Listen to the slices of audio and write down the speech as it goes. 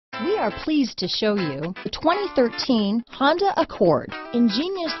We are pleased to show you the 2013 Honda Accord.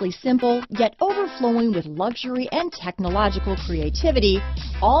 Ingeniously simple, yet overflowing with luxury and technological creativity,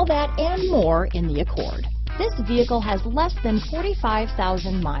 all that and more in the Accord. This vehicle has less than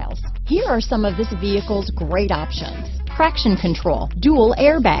 45,000 miles. Here are some of this vehicle's great options: traction control, dual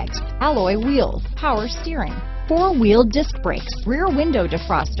airbags, alloy wheels, power steering, four-wheel disc brakes, rear window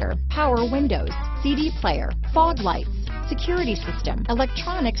defroster, power windows, CD player, fog lights, security system,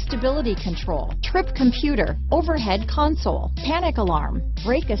 electronic stability control, trip computer, overhead console, panic alarm,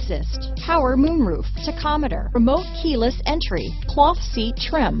 brake assist, power moonroof, tachometer, remote keyless entry, cloth seat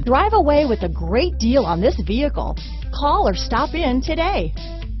trim. Drive away with a great deal on this vehicle. Call or stop in today.